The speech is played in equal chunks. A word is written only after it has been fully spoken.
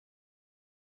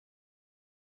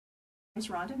Name is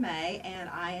Ronda May, and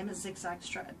I am a ZigZag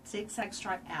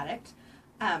stripe addict.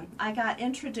 I got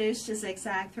introduced to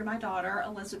ZigZag through my daughter,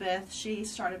 Elizabeth. She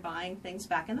started buying things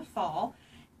back in the fall,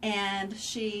 and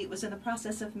she was in the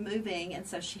process of moving, and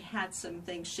so she had some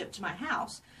things shipped to my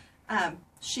house.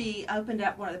 She opened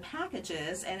up one of the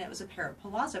packages, and it was a pair of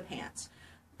palazzo pants.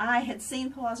 I had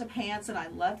seen palazzo pants, and I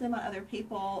loved them on other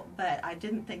people, but I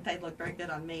didn't think they'd look very good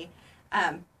on me.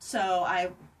 So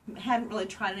I hadn't really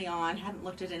tried any on, hadn't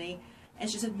looked at any. And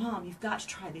she said, "Mom, you've got to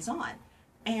try these on."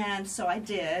 And so I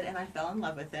did, and I fell in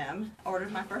love with them.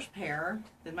 Ordered my first pair,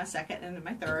 then my second, and then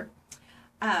my third.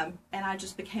 And I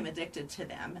just became addicted to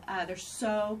them. They're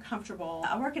so comfortable.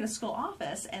 I work in a school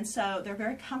office, and so they're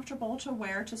very comfortable to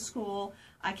wear to school.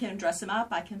 I can dress them up,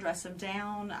 I can dress them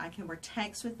down, I can wear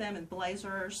tanks with them and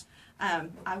blazers.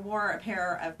 I wore a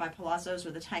pair of my palazzos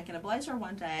with a tank and a blazer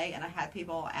one day, and I had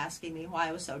people asking me why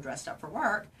I was so dressed up for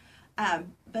work.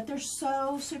 But they're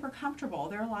so super comfortable.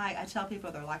 They're like, I tell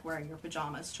people, they're like wearing your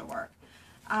pajamas to work.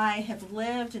 I have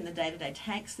lived in the day-to-day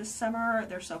tanks this summer.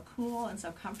 They're so cool and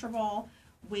so comfortable.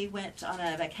 We went on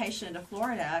a vacation to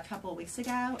Florida a couple of weeks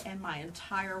ago, and my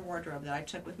entire wardrobe that I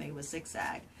took with me was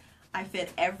ZigZag. I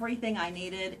fit everything I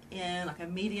needed in like a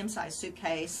medium-sized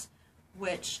suitcase,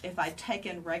 which if I'd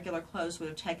taken regular clothes would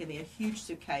have taken me a huge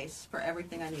suitcase for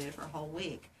everything I needed for a whole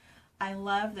week. I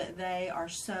love that they are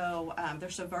so,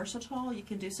 they're so versatile. You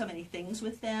can do so many things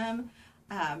with them.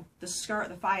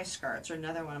 The fire skirts are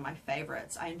another one of my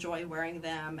favorites. I enjoy wearing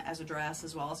them as a dress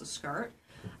as well as a skirt,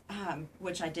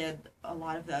 which I did a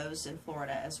lot of those in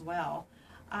Florida as well.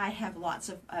 I have lots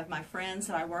of my friends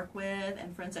that I work with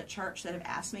and friends at church that have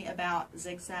asked me about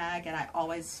ZigZag, and I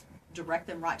always direct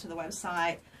them right to the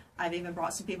website. I've even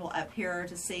brought some people up here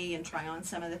to see and try on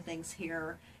some of the things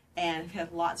here, and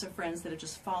have lots of friends that have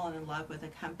just fallen in love with the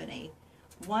company.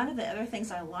 One of the other things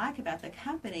I like about the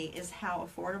company is how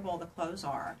affordable the clothes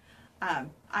are.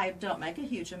 I don't make a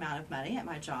huge amount of money at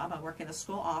my job. I work in a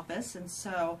school office, and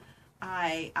so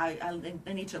I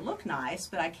need to look nice,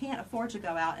 but I can't afford to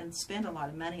go out and spend a lot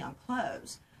of money on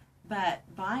clothes. But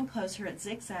buying clothes here at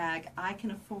ZigZag, I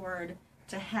can afford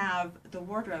to have the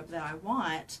wardrobe that I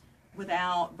want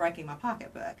without breaking my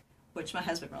pocketbook, which my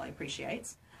husband really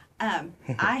appreciates.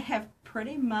 I have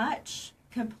pretty much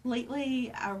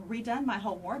completely redone my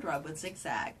whole wardrobe with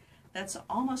ZigZag. That's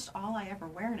almost all I ever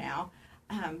wear now,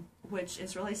 which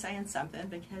is really saying something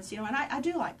because, you know, and I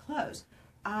do like clothes.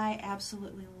 I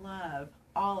absolutely love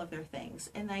all of their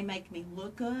things, and they make me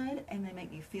look good, and they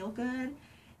make me feel good.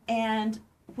 And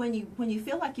when you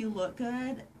feel like you look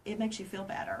good, it makes you feel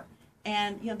better.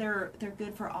 And you know, they're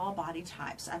good for all body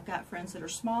types. I've got friends that are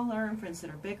smaller and friends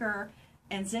that are bigger.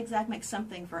 And ZigZag makes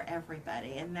something for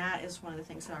everybody, and that is one of the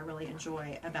things that I really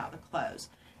enjoy about the clothes.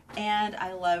 And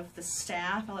I love the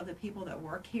staff. I love the people that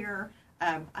work here.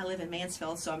 I live in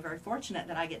Mansfield, so I'm very fortunate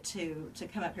that I get to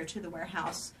come up here to the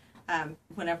warehouse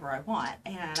whenever I want.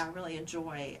 And I really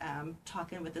enjoy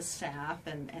talking with the staff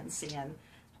and seeing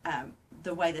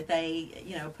the way that they,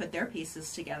 you know, put their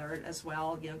pieces together as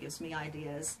well. You know, gives me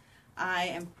ideas. I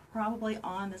am probably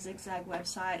on the ZigZag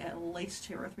website at least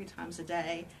 2 or 3 times a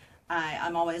day.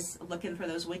 I'm always looking for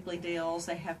those weekly deals.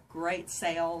 They have great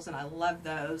sales, and I love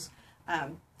those.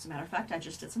 As a matter of fact, I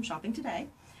just did some shopping today.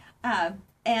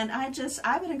 And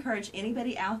I would encourage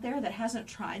anybody out there that hasn't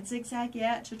tried ZigZag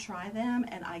yet to try them,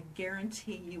 and I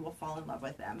guarantee you will fall in love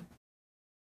with them.